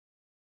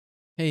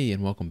Hey,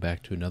 and welcome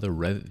back to another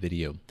Revit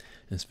video. In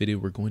this video,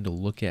 we're going to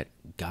look at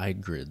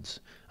guide grids.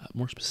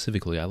 More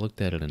specifically, I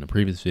looked at it in a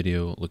previous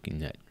video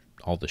looking at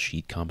all the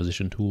sheet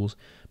composition tools,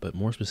 but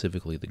more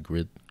specifically, the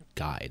grid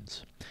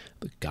guides,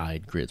 the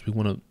guide grids. We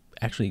want to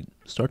actually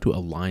start to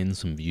align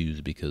some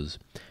views because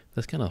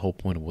that's kind of the whole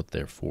point of what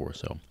they're for.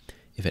 So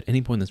if at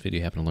any point in this video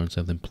you happen to learn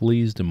something,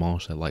 please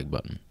demolish that like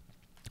button.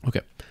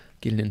 Okay,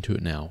 getting into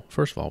it now.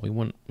 First of all, we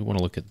want to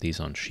look at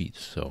these on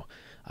sheets. So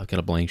I've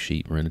got a blank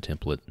sheet, we're in a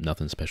template,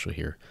 nothing special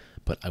here,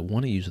 but I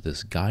want to use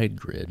this guide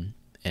grid,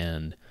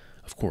 and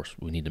of course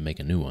we need to make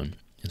a new one,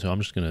 and so I'm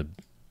just going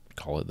to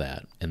call it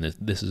that, and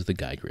this is the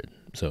guide grid.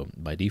 So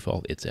by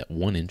default it's at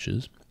 1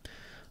 inches.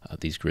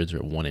 These grids are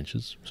at 1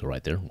 inches, so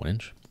right there, 1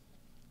 inch,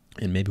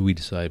 and maybe we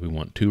decide we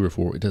want 2 or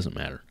 4, it doesn't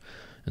matter.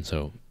 And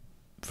so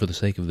for the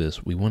sake of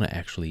this, we want to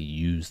actually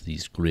use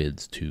these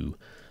grids to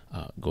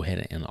go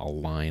ahead and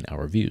align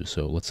our views.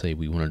 So let's say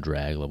we want to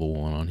drag level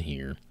 1 on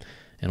here.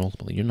 And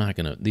ultimately, you're not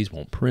going to, these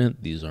won't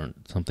print. These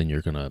aren't something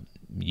you're going to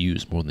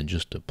use more than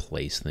just to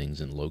place things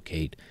and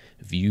locate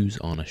views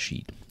on a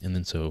sheet. And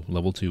then so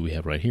level 2 we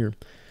have right here.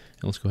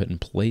 And let's go ahead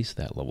and place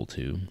that level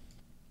 2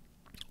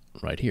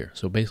 right here.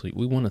 So basically,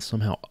 we want to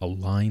somehow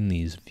align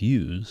these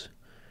views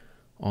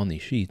on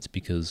these sheets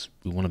because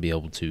we want to be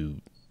able to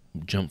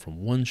jump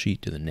from one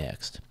sheet to the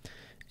next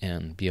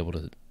and be able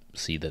to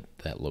see that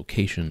that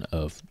location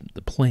of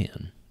the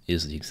plan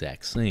is the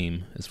exact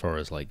same as far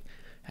as like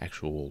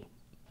actual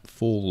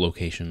full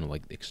location,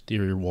 like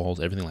exterior walls,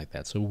 everything like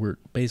that. So we're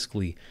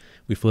basically,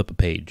 we flip a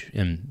page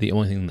and the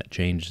only thing that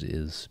changed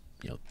is,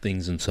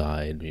 things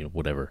inside,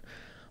 whatever,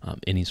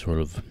 any sort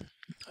of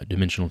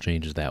dimensional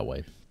changes that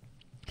way.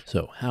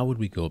 So how would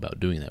we go about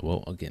doing that?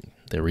 Well, again,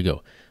 there we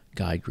go,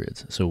 guide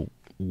grids. So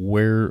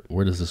where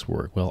does this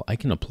work? Well, I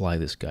can apply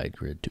this guide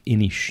grid to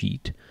any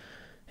sheet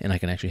and I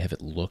can actually have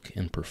it look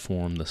and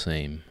perform the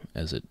same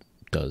as it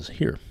does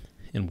here.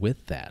 And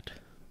with that,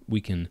 we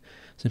can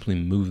simply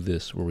move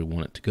this where we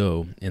want it to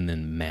go and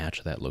then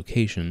match that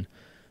location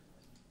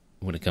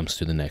when it comes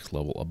to the next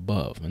level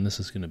above. And this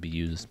is going to be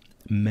used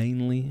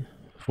mainly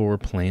for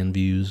plan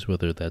views,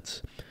 whether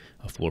that's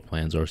floor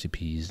plans,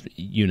 RCPs,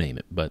 you name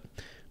it. But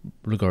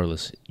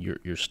regardless,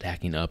 you're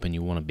stacking up and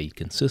you want to be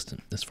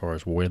consistent as far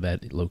as where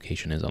that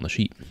location is on the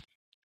sheet.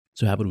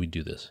 So how would we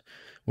do this?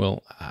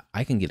 Well,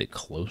 I can get it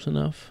close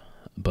enough,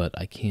 but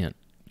I can't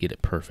get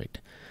it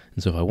perfect.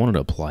 And so if I wanted to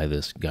apply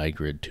this guide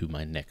grid to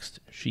my next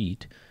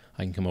sheet,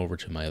 I can come over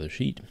to my other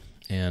sheet,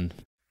 and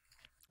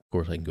of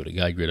course I can go to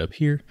guide grid up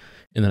here,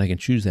 and then I can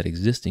choose that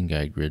existing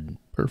guide grid.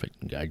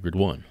 Perfect, guide grid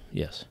 1,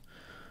 yes.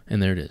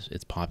 And there it is.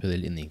 It's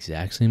populated in the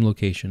exact same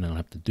location. I don't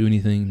have to do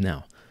anything.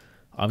 Now,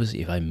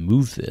 obviously if I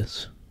move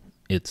this,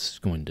 it's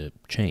going to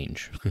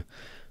change,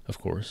 of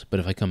course. But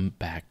if I come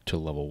back to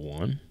level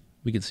 1,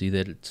 we can see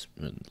that it's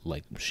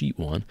like sheet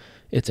 1,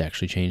 it's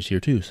actually changed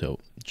here too. So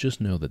just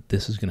know that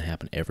this is going to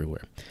happen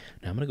everywhere.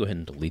 Now I'm going to go ahead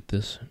and delete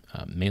this,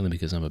 mainly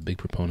because I'm a big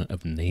proponent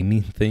of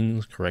naming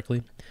things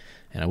correctly.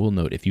 And I will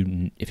note, if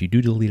you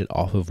do delete it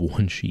off of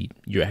one sheet,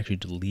 you're actually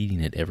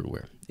deleting it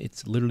everywhere.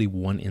 It's literally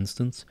one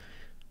instance,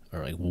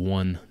 or like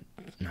one,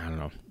 I don't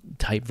know,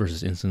 type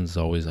versus instance is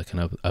always like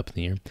kind of up in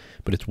the air,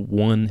 but it's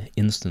one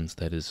instance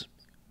that is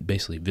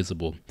basically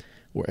visible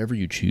wherever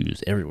you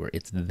choose, everywhere.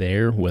 It's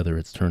there, whether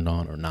it's turned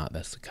on or not.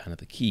 That's kind of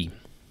the key.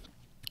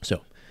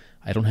 So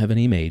I don't have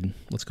any made.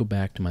 Let's go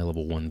back to my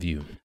level 1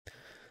 view.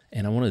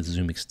 And I want to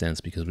zoom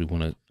extents because we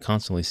want to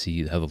constantly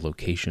see how the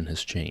location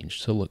has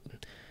changed. So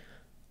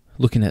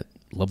looking at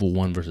level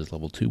 1 versus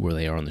level 2, where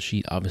they are on the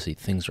sheet, obviously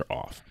things are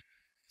off.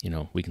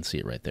 We can see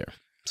it right there.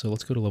 So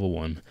let's go to level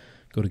 1,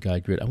 go to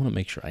guide grid. I want to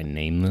make sure I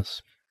name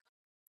this.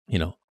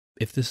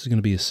 If this is going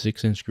to be a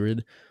 6-inch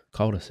grid,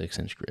 call it a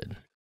 6-inch grid.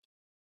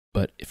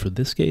 But for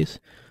this case,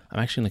 I'm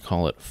actually going to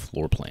call it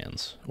floor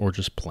plans or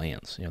just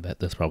plans.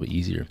 That's probably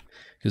easier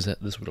because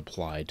this would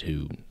apply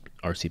to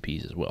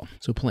RCPs as well.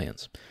 So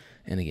plans.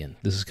 And again,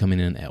 this is coming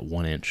in at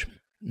 1 inch.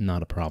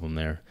 Not a problem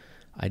there.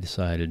 I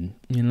decided,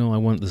 I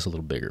want this a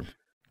little bigger.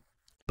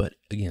 But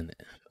again,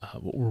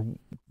 what we're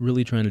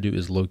really trying to do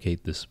is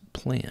locate this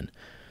plan.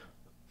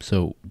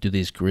 So do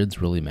these grids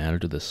really matter?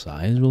 Do the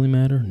size really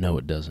matter? No,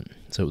 it doesn't.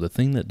 So the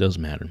thing that does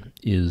matter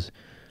is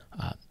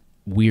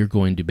we are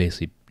going to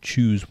basically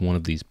choose one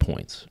of these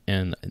points,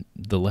 and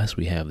the less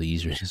we have, the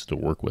easier it is to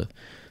work with.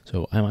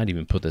 So I might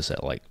even put this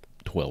at like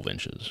 12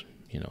 inches,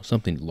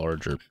 something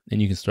larger,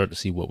 and you can start to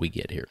see what we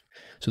get here.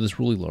 So this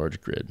really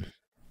large grid.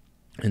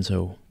 And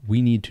so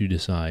we need to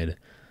decide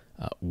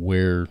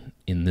where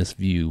in this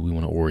view we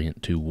want to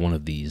orient to one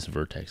of these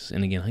vertexes.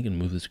 And again, I can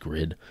move this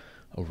grid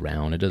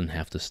around. It doesn't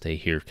have to stay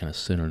here kind of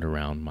centered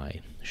around my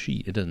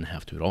sheet. It doesn't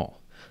have to at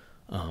all.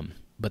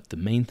 But the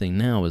main thing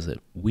now is that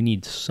we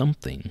need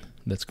something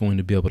that's going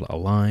to be able to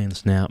align,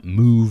 snap,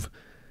 move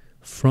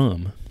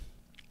from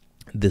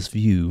this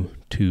view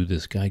to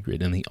this guide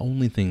grid. And the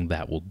only thing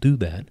that will do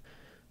that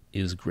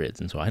is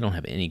grids. And so I don't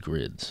have any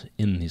grids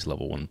in these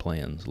level 1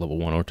 plans, level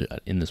 1 or 2,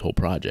 in this whole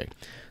project.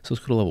 So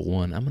let's go to level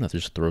 1. I'm going to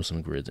just throw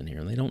some grids in here.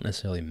 And they don't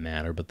necessarily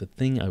matter, but the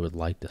thing I would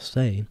like to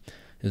say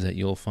is that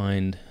you'll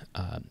find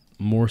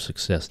more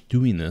success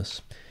doing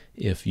this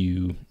if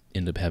you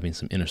end up having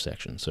some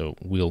intersections. So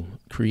we'll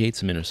create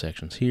some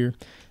intersections here,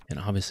 and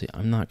obviously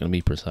I'm not going to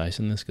be precise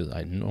in this because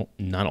I know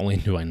not only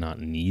do I not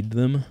need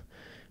them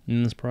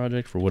in this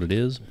project for what it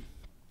is,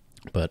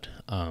 but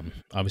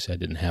obviously I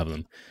didn't have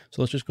them.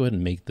 So let's just go ahead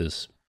and make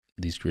these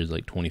grids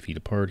like 20 feet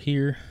apart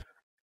here.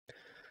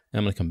 And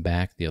I'm going to come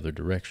back the other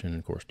direction and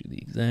of course do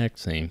the exact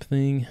same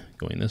thing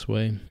going this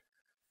way.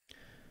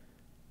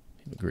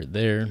 Grid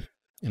there,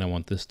 and I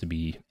want this to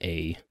be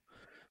A.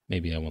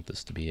 Maybe I want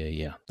this to be A.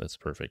 Yeah, that's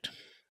perfect.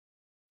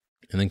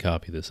 And then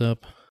copy this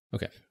up.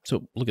 Okay,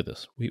 so look at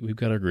this. We've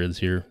got our grids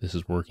here. This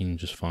is working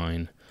just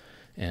fine.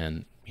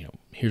 And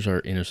here's our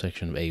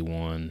intersection of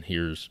A1.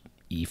 Here's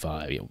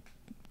E5.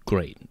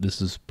 Great.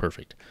 This is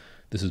perfect.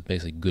 This is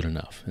basically good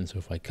enough. And so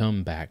if I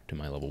come back to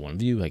my level 1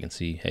 view, I can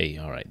see, hey,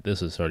 all right,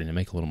 this is starting to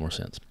make a little more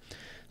sense.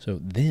 So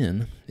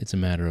then it's a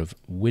matter of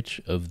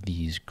which of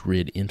these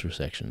grid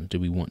intersections do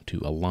we want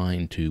to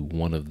align to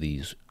one of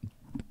these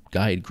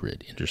guide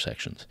grid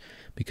intersections,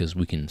 because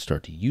we can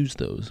start to use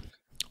those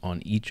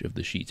on each of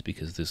the sheets,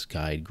 because this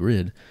guide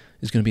grid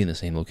is going to be in the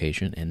same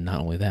location. And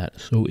not only that,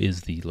 so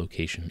is the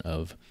location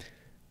of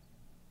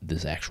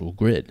this actual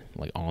grid,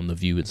 like on the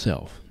view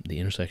itself. The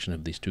intersection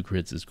of these two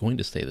grids is going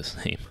to stay the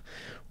same,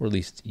 or at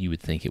least you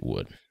would think it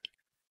would.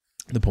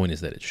 The point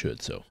is that it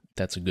should, so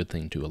that's a good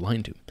thing to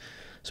align to.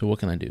 So what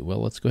can I do?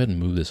 Well, let's go ahead and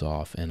move this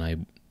off,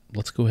 and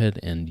let's go ahead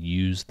and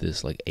use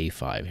this like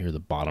A5 here, the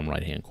bottom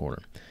right hand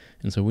corner.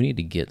 And so we need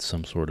to get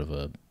some sort of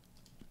a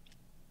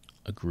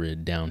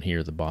grid down here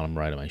at the bottom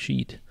right of my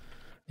sheet,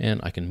 and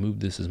I can move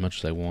this as much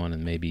as I want,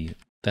 and maybe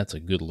that's a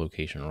good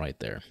location right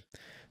there.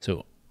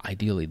 So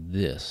ideally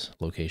this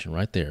location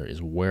right there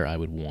is where I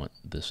would want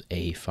this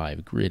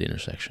A5 grid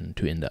intersection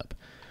to end up.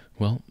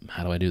 Well,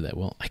 how do I do that?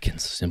 Well, I can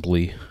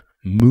simply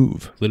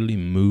literally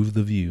move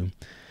the view.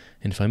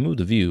 And if I move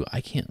the view, I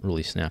can't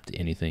really snap to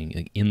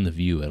anything in the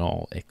view at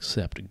all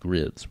except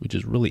grids, which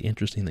is really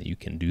interesting that you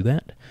can do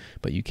that,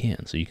 but you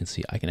can. So you can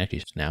see I can actually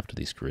snap to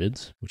these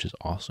grids, which is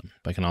awesome.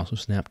 But I can also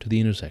snap to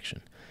the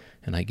intersection,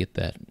 and I get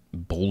that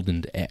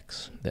boldened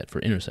X, that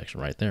for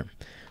intersection right there.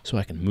 So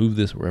I can move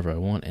this wherever I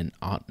want, and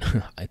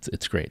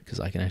it's great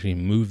because I can actually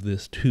move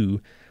this to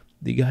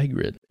the guide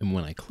grid. And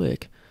when I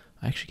click,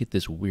 I actually get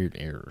this weird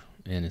error,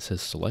 and it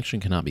says selection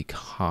cannot be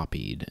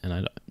copied,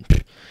 and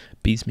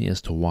beats me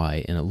as to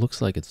why. And it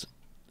looks like it's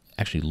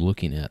actually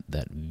looking at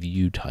that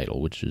view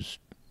title, which is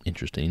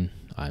interesting.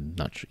 I'm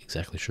not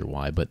exactly sure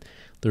why, but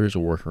there is a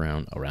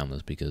workaround around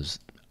this because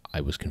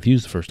I was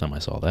confused the first time I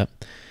saw that.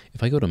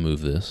 If I go to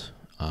move this,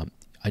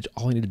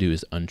 all I need to do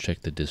is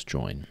uncheck the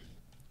disjoin.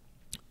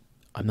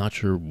 I'm not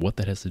sure what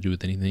that has to do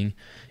with anything.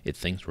 It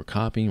thinks we're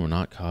copying, we're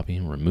not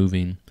copying, we're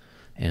moving,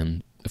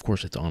 and of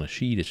course it's on a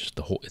sheet. It's just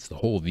it's the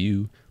whole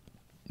view,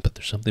 but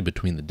there's something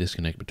between the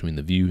disconnect between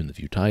the view and the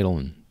view title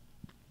and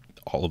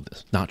all of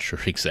this. Not sure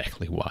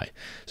exactly why.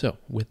 So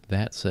with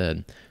that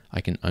said,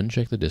 I can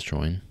uncheck the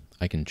disjoin.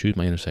 I can choose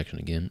my intersection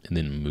again, and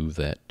then move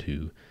that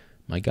to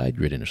my guide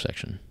grid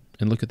intersection.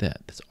 And look at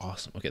that. That's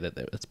awesome. Okay,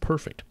 that's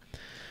perfect.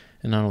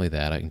 And not only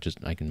that,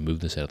 I can move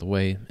this out of the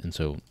way. And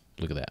so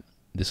look at that.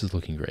 This is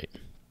looking great.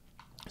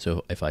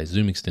 So if I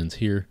zoom extends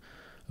here,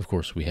 of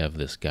course we have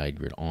this guide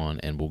grid on,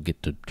 and we'll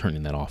get to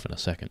turning that off in a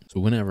second. So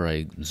whenever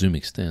I zoom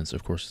extends,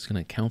 of course it's going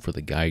to account for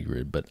the guide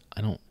grid, but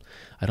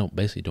I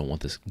basically don't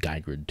want this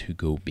guide grid to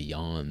go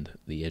beyond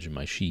the edge of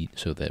my sheet,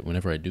 so that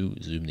whenever I do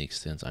zoom the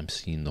extents, I'm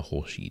seeing the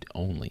whole sheet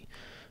only.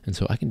 And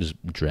so I can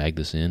just drag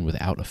this in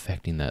without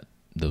affecting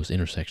those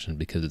intersections,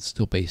 because it's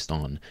still based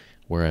on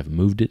where I've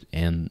moved it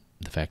and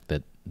the fact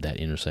that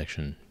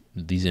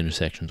these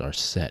intersections are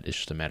set. It's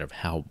just a matter of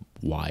how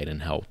wide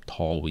and how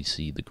tall we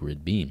see the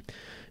grid being.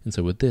 And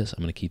so with this,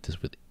 I'm going to keep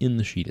this within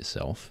the sheet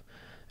itself.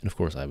 And of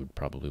course, I would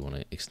probably want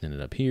to extend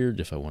it up here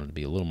if I wanted to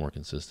be a little more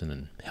consistent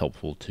and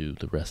helpful to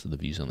the rest of the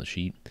views on the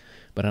sheet.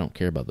 But I don't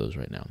care about those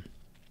right now.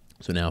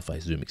 So now if I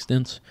zoom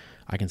extents,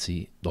 I can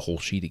see the whole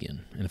sheet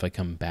again. And if I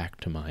come back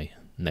to my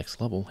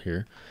next level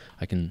here,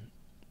 I can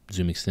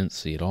zoom extents,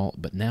 see it all.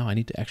 But now I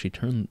need to actually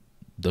turn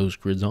those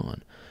grids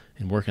on.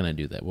 And where can I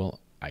do that? Well,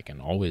 I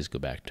can always go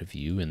back to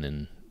view and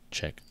then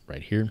check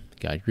right here,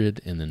 guide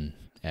grid, and then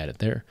add it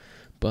there.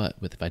 But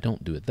if I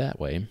don't do it that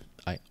way,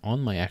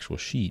 on my actual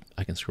sheet,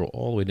 I can scroll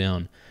all the way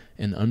down,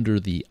 and under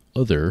the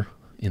other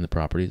in the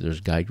properties, there's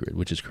guide grid,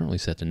 which is currently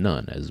set to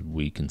none, as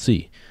we can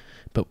see.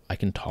 But I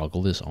can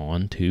toggle this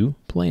on to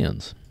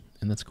plans,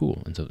 and that's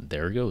cool. And so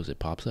there it goes, it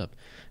pops up.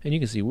 And you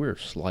can see we're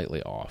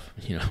slightly off.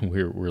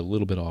 We're a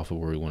little bit off of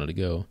where we wanted to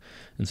go.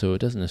 And so it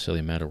doesn't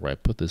necessarily matter where I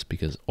put this,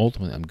 because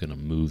ultimately I'm going to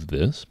move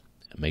this,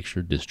 make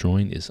sure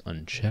disjoin is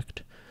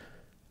unchecked,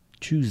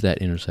 choose that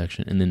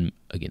intersection, and then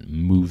again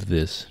move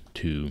this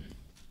to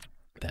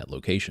that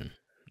location,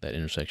 that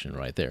intersection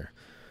right there.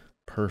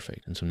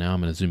 Perfect. And so now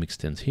I'm going to zoom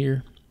extends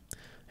here,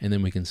 and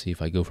then we can see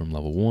if I go from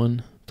level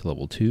 1 to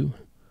level 2,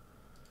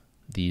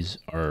 these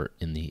are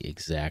in the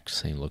exact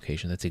same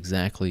location. That's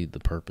exactly the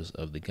purpose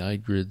of the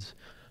guide grids.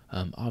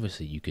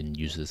 Obviously you can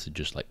use this to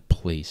just like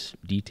place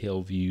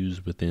detail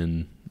views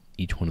within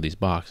each one of these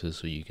boxes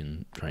so you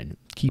can try and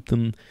keep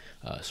them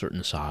a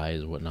certain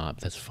size or whatnot.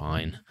 That's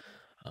fine.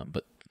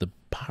 But the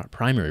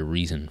primary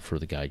reason for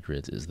the guide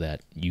grids is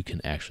that you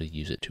can actually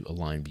use it to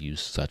align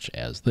views such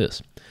as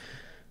this.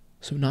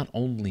 So not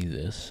only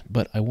this,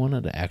 but I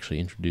wanted to actually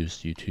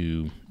introduce you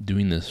to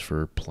doing this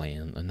for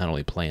not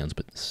only plans,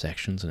 but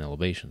sections and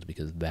elevations,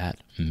 because that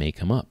may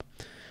come up.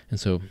 And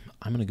so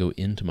I'm going to go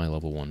into my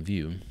level 1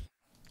 view.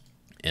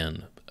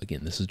 And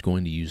again, this is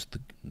going to use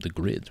the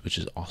grids, which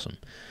is awesome.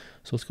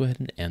 So let's go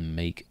ahead and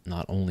make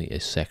not only a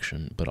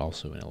section, but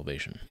also an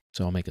elevation.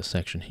 So I'll make a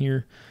section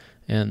here.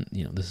 And,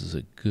 this is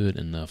a good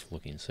enough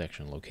looking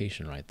section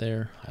location right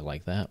there. I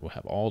like that. We'll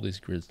have all these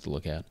grids to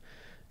look at.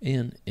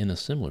 And in a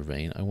similar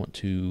vein, I want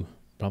to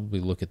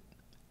probably look at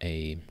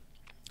an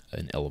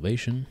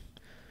elevation.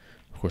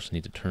 Of course, I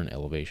need to turn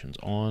elevations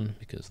on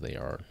because they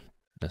are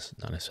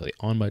not necessarily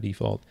on by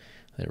default.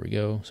 There we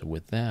go. So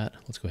with that,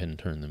 let's go ahead and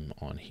turn them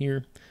on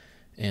here.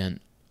 And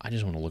I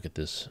just want to look at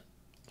this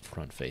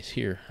front face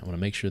here. I want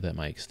to make sure that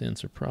my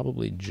extents are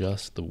probably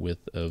just the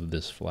width of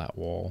this flat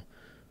wall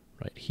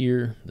right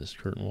here, this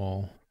curtain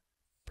wall.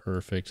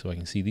 Perfect. So I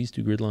can see these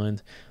two grid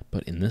lines,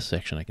 but in this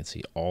section, I can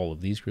see all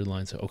of these grid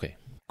lines. So, okay,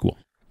 cool.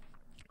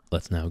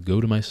 Let's now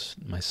go to my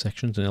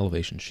sections and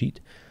elevation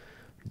sheet,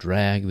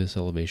 drag this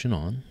elevation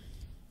on,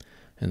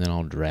 and then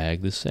I'll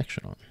drag this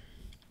section on.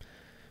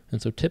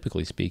 And so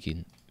typically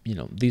speaking,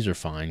 these are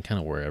fine kind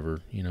of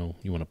wherever, you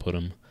want to put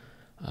them.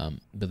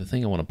 But the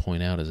thing I want to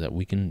point out is that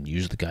we can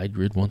use the guide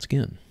grid once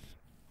again.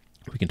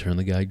 We can turn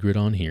the guide grid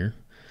on here.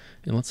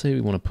 And let's say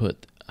we want to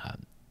put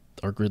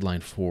our grid line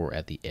 4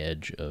 at the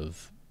edge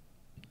of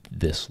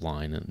this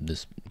line and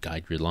this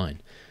guide grid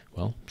line.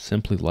 Well,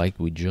 simply like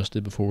we just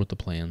did before with the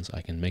plans,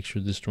 I can make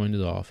sure this joint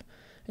is off,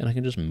 and I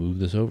can just move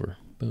this over.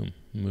 Boom,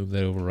 move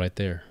that over right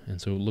there. And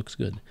so it looks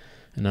good.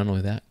 And not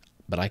only that,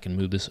 but I can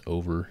move this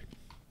over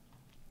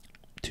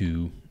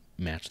to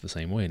match the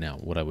same way. Now,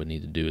 what I would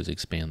need to do is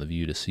expand the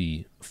view to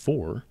see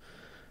 4,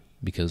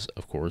 because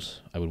of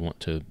course I would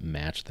want to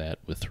match that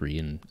with 3.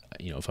 And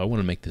if I want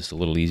to make this a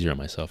little easier on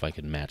myself, I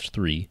could match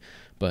 3,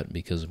 but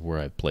because of where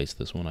I placed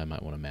this one, I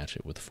might want to match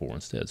it with 4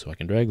 instead. So I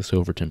can drag this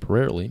over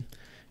temporarily,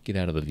 get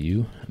out of the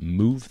view,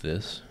 move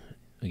this,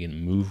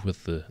 again, move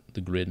with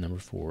the grid number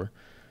 4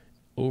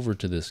 over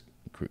to this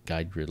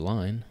guide grid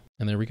line,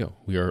 and there we go.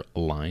 We are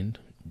aligned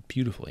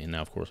beautifully. And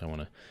now, of course, I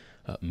want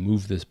to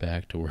move this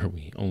back to where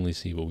we only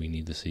see what we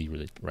need to see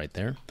right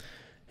there.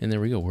 And there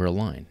we go, we're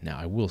aligned. Now,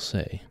 I will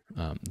say,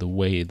 the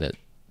way that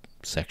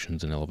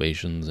sections and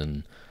elevations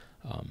and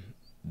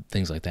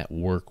things like that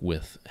work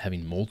with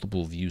having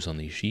multiple views on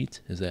these sheets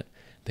is that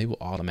they will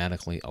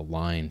automatically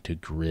align to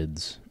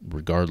grids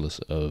regardless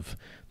of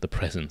the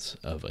presence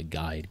of a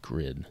guide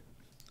grid.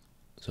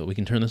 So we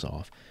can turn this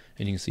off,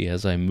 and you can see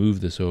as I move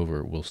this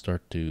over, we'll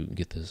start to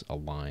get this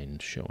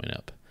aligned showing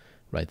up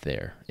right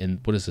there. And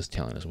what is this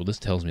telling us? Well, this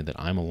tells me that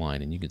I'm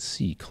aligned, and you can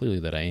see clearly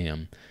that I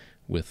am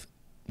with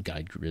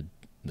guide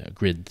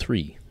grid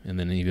 3, and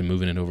then even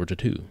moving it over to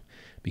 2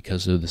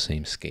 because of the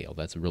same scale.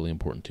 That's really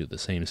important too. The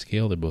same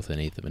scale, they're both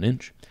 1/8 of an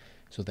inch,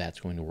 so that's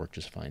going to work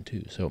just fine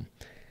too. So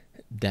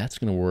that's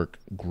going to work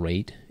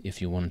great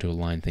if you wanted to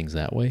align things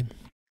that way.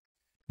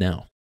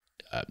 Now,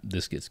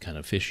 this gets kind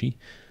of fishy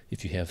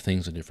if you have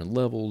things at different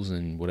levels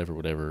and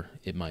whatever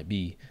it might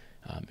be.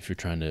 If you're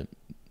trying to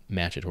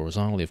match it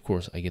horizontally, of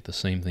course, I get the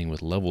same thing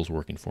with levels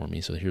working for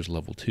me. So here's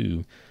level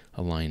 2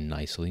 aligned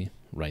nicely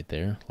right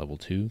there. Level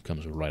 2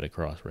 comes right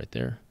across right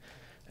there.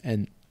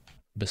 And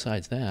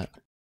besides that,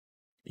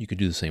 you could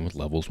do the same with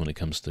levels when it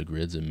comes to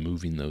grids and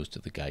moving those to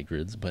the guide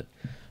grids. But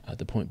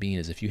the point being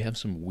is if you have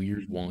some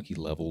weird wonky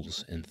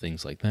levels and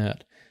things like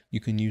that, you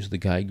can use the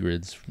guide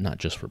grids not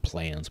just for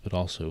plans, but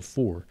also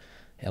for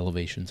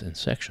elevations and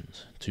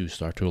sections to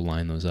start to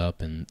align those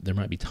up. And there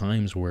might be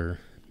times where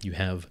you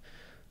have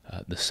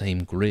the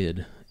same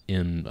grid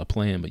in a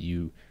plan, but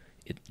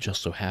it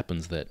just so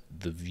happens that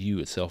the view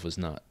itself is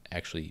not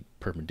actually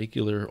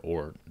perpendicular,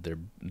 or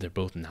they're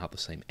both not the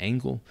same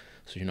angle,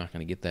 so you're not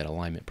going to get that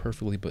alignment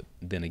perfectly. But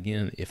then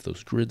again, if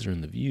those grids are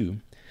in the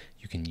view,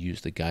 you can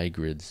use the guide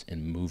grids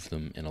and move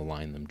them and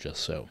align them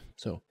just so.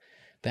 So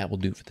that will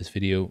do it for this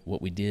video.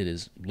 What we did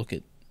is look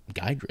at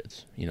guide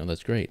grids.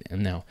 That's great.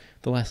 And now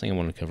the last thing I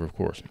want to cover, of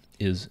course,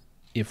 is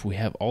if we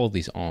have all of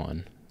these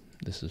on,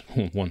 this is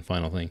one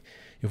final thing.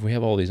 If we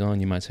have all these on,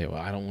 you might say,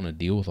 well, I don't want to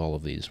deal with all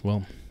of these.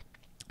 Well,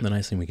 the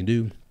nice thing we can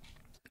do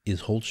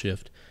is hold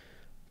shift,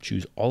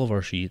 choose all of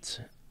our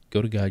sheets,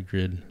 go to guide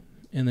grid,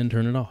 and then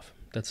turn it off.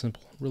 That's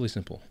simple, really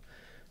simple.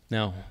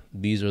 Now,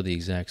 these are the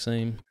exact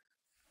same.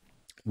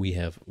 We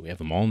have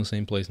them all in the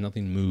same place,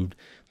 nothing moved.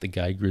 The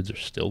guide grids are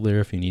still there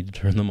if you need to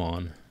turn them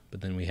on,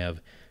 but then we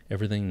have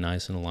everything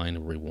nice and aligned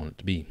where we want it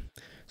to be.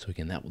 So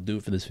again, that will do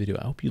it for this video.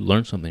 I hope you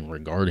learned something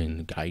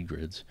regarding guide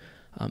grids.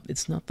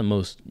 It's not the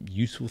most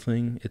useful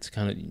thing. It's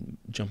kind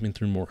of jumping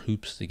through more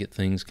hoops to get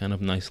things kind of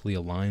nicely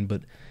aligned,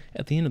 but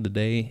at the end of the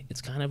day,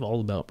 it's kind of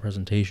all about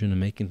presentation and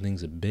making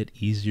things a bit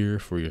easier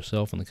for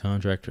yourself and the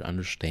contractor to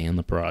understand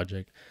the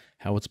project,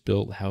 how it's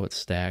built, how it's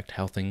stacked,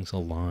 how things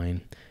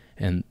align.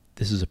 And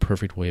this is a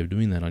perfect way of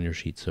doing that on your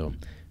sheet. So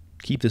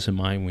keep this in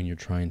mind when you're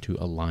trying to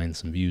align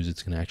some views.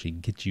 It's going to actually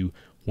get you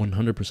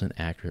 100%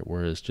 accurate,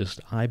 whereas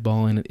just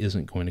eyeballing it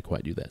isn't going to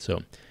quite do that.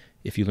 So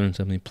if you learned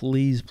something,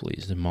 please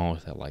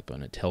demolish that like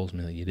button. It tells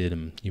me that you did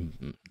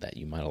and that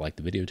you might have liked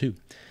the video too.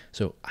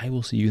 So I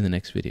will see you in the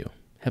next video.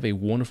 Have a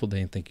wonderful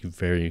day, and thank you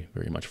very,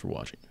 very much for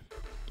watching.